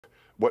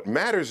What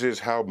matters is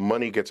how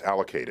money gets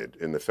allocated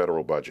in the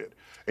federal budget.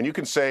 And you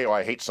can say, oh,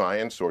 I hate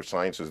science, or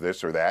science is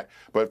this or that,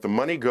 but if the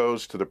money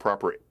goes to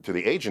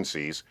the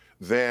agencies,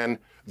 then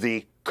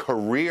the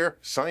career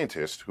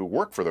scientists who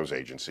work for those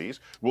agencies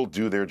will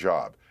do their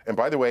job. And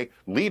by the way,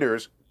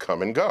 leaders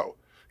come and go.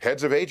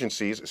 Heads of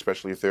agencies,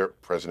 especially if they're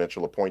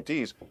presidential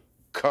appointees,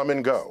 come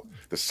and go.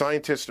 The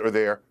scientists are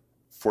there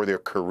for their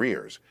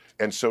careers.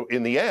 And so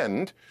in the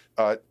end,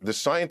 the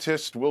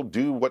scientists will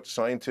do what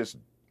scientists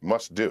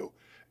must do.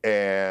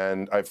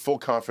 And I have full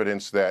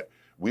confidence that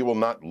we will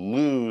not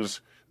lose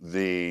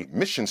the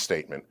mission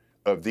statement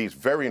of these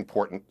very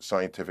important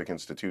scientific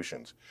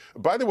institutions.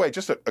 By the way,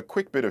 just a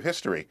quick bit of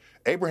history.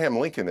 Abraham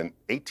Lincoln in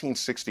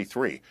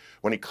 1863,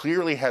 when he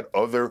clearly had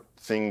other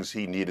things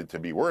he needed to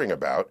be worrying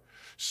about,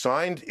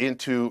 signed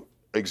into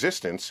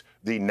existence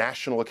the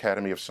National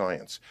Academy of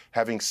Science,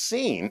 having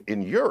seen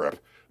in Europe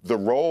the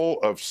role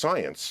of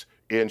science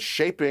in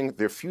shaping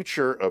their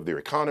future of their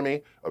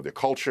economy, of their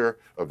culture,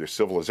 of their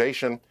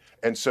civilization.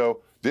 And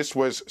so this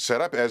was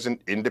set up as an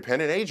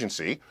independent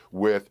agency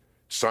with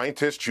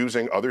scientists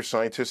choosing other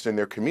scientists in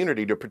their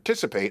community to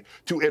participate,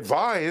 to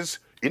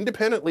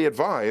independently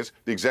advise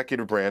the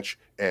executive branch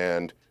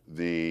and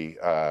the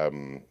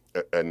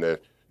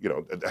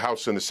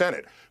House and the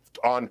Senate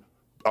on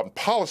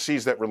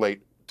policies that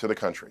relate to the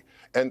country.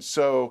 And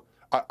so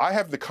I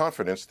have the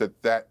confidence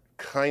that that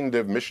kind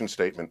of mission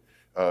statement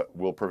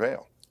will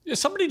prevail. Yeah,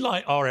 somebody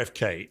like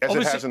RFK, as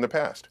it has in the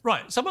past.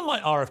 Right. Someone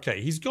like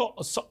RFK, he's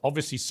got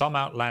obviously some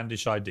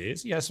outlandish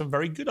ideas. He has some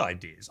very good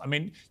ideas. I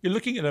mean, you're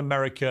looking at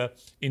America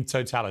in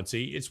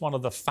totality. It's one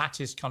of the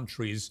fattest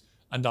countries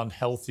and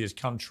unhealthiest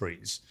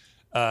countries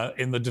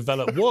in the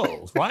developed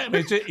world, right? I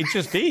mean, it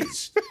just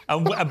is.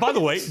 And by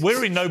the way,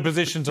 we're in no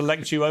position to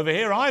lecture you over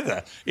here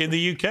either in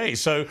the UK.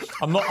 So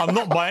I'm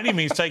not by any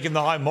means taking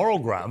the high moral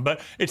ground,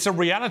 but it's a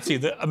reality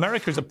that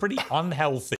America is a pretty unhealthy